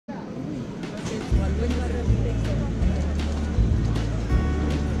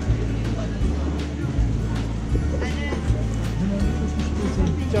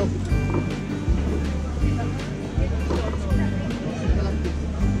Ciao.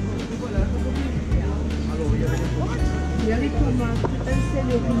 Il y a les tomates, un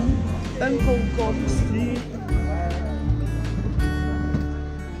céleri, un concombre ici.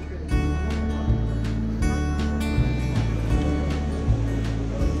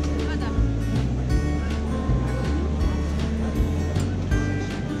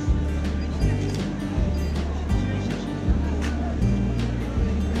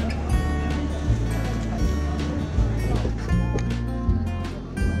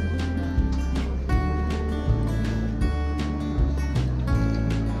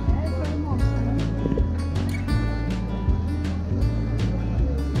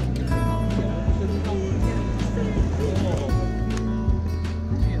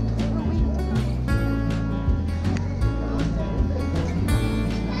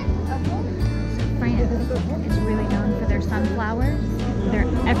 Is really known for their sunflowers. They're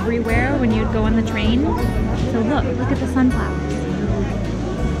everywhere when you'd go on the train. So look at the sunflowers.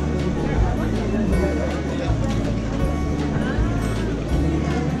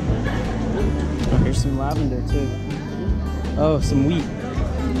 Oh, here's some lavender too. Oh, some wheat.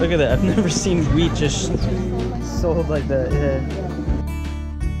 Look at that. I've never seen wheat just sold like that. Yeah.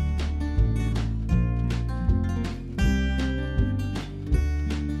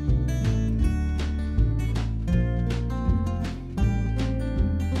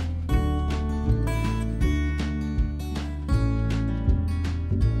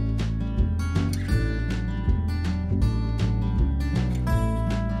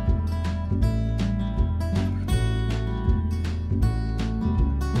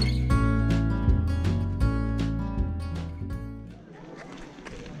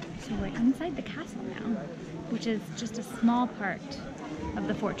 So we're inside the castle now, which is just a small part of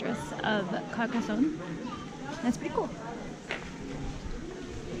the fortress of Carcassonne. That's pretty cool.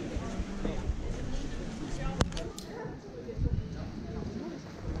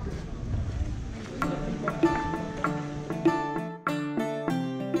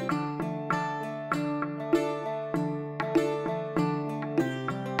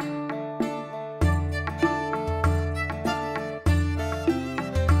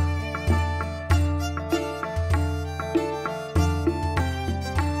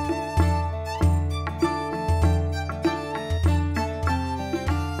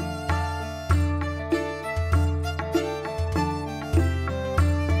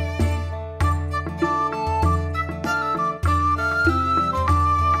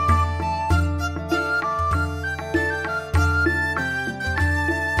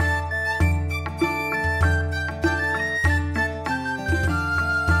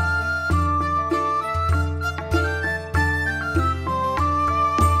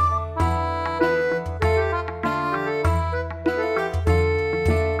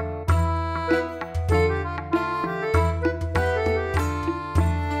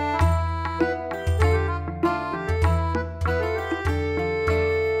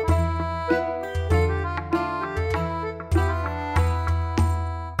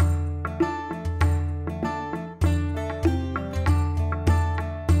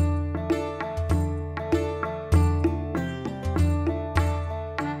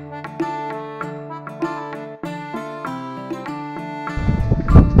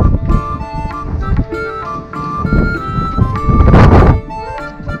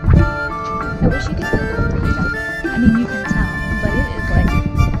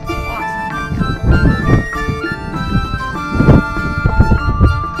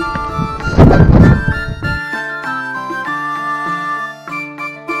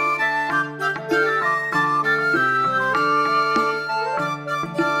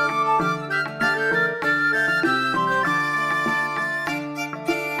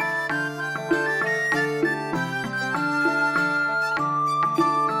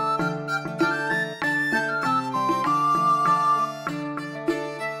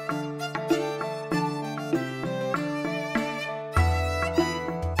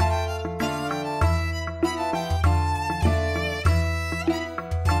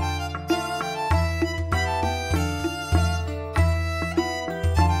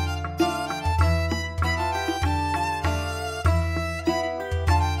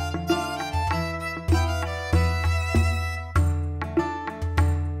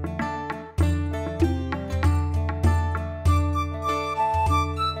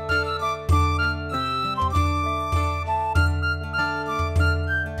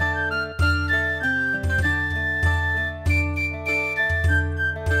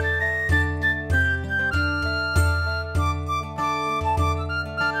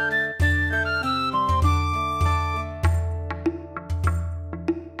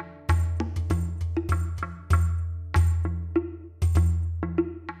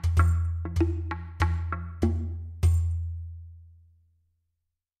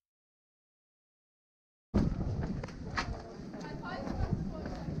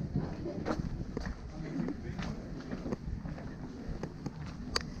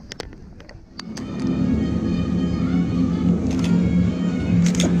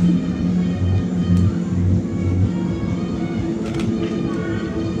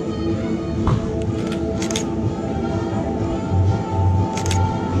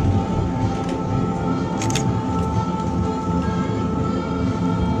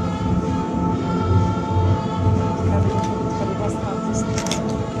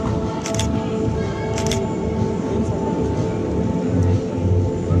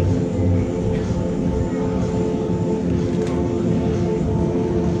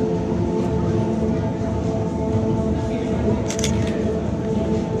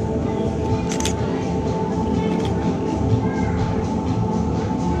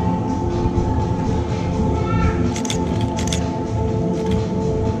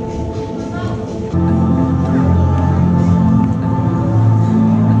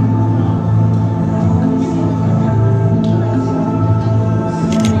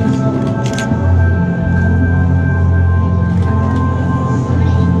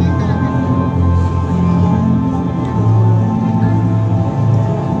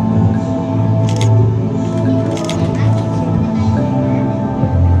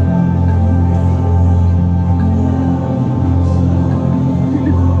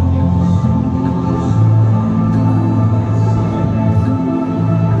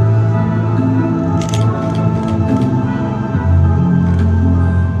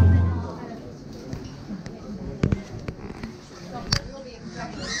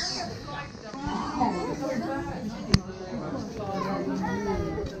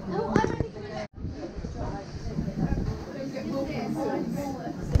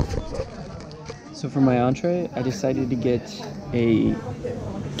 So for my entree, I decided to get a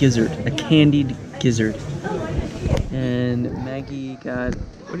gizzard, a candied gizzard. And Maggie got,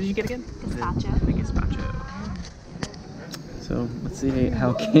 what did you get again? Gazpacho. The gazpacho. So let's see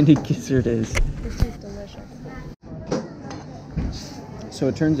how candied gizzard is. This is delicious. So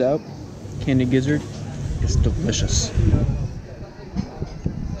it turns out candied gizzard is delicious.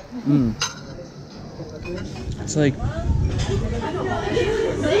 Mmm. It's like, I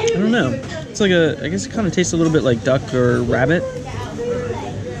don't know. It's like I guess it kind of tastes a little bit like duck or rabbit.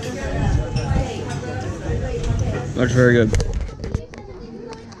 That's very good.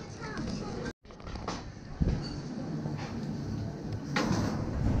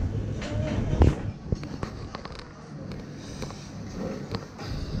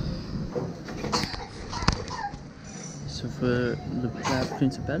 So for the plat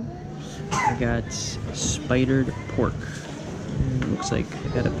principal, I got spidered pork. And it looks like I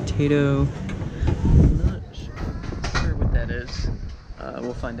got a potato. I'm not sure what that is.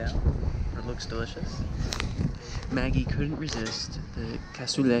 We'll find out. It looks delicious. Maggie couldn't resist the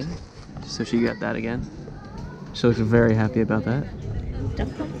cassoulet, so she got that again. She looks very happy about that. Duck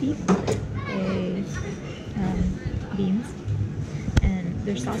confit, beans, and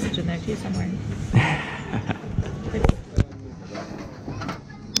there's sausage in there too somewhere.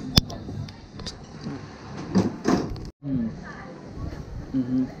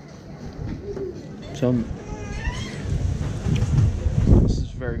 So this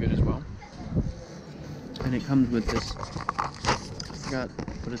is very good as well, and it comes with this. I forgot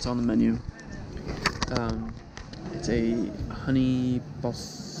what it's on the menu. It's a honey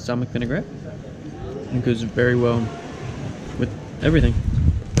balsamic vinaigrette. And it goes very well with everything.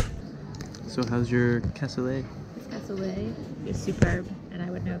 So how's your cassoulet? This cassoulet is superb, and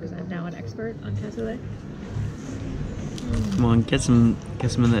I would know because I'm now an expert on cassoulet. Come on, get some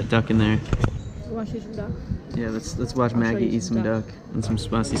of that duck in there. You want to shoot some duck? Yeah, let's watch Maggie eat some duck and some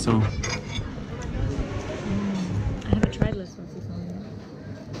saucisson. I haven't tried the saucisson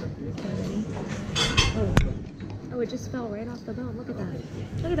yet. Ready? Oh, it just fell right off the bone. Look at that.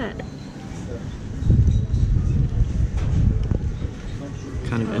 Look at that.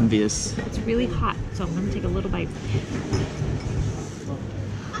 Kind of envious. It's really hot, so I'm gonna take a little bite.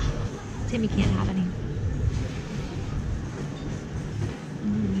 Timmy can't have any.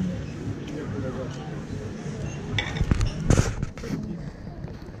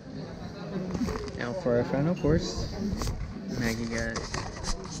 Now for our final course, Maggie got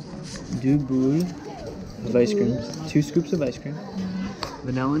 2 boules of ice cream, 2 scoops of ice cream,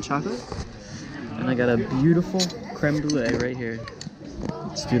 vanilla and chocolate, and I got a beautiful creme brulee right here.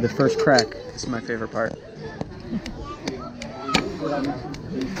 Let's do the first crack. This is my favorite part.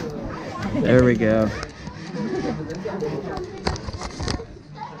 There we go.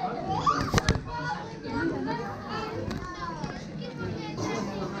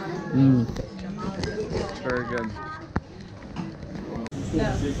 Mmm. Very good.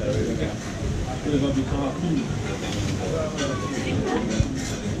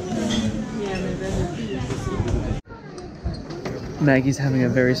 Maggie's having a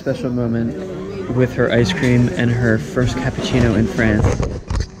very special moment with her ice cream and her first cappuccino in France.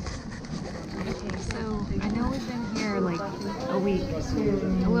 Okay, so I know we've been here like a week,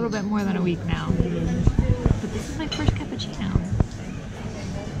 a little bit more than a week now, but this is my first cappuccino.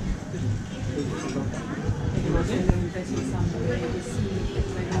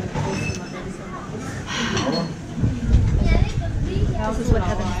 This is what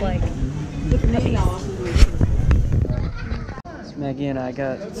heaven's like. Look at me. Maggie and I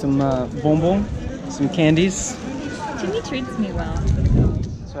got some bonbons, some candies. Timmy treats me well.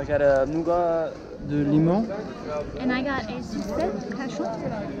 So I got a nougat de limon. And I got a sucette cachou.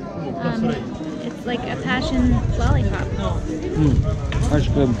 It's like a passion lollipop. That's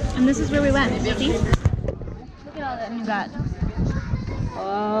good. And this is where we went. See? Look at all that nougat.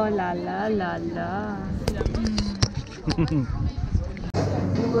 Oh la la la la.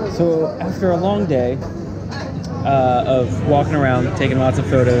 So after a long day of walking around, taking lots of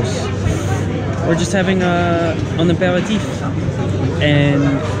photos, we're just having an aperitif. And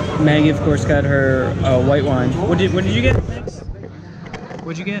Maggie, of course, got her white wine. What did you get, Max?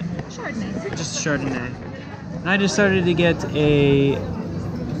 What'd you get? Chardonnay. Just Chardonnay. And I decided to get a,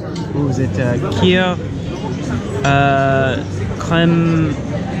 what was it? Kia crème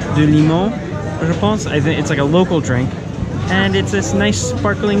de limon, je pense. I think it's like a local drink. And it's this nice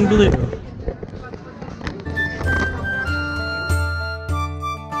sparkling blue.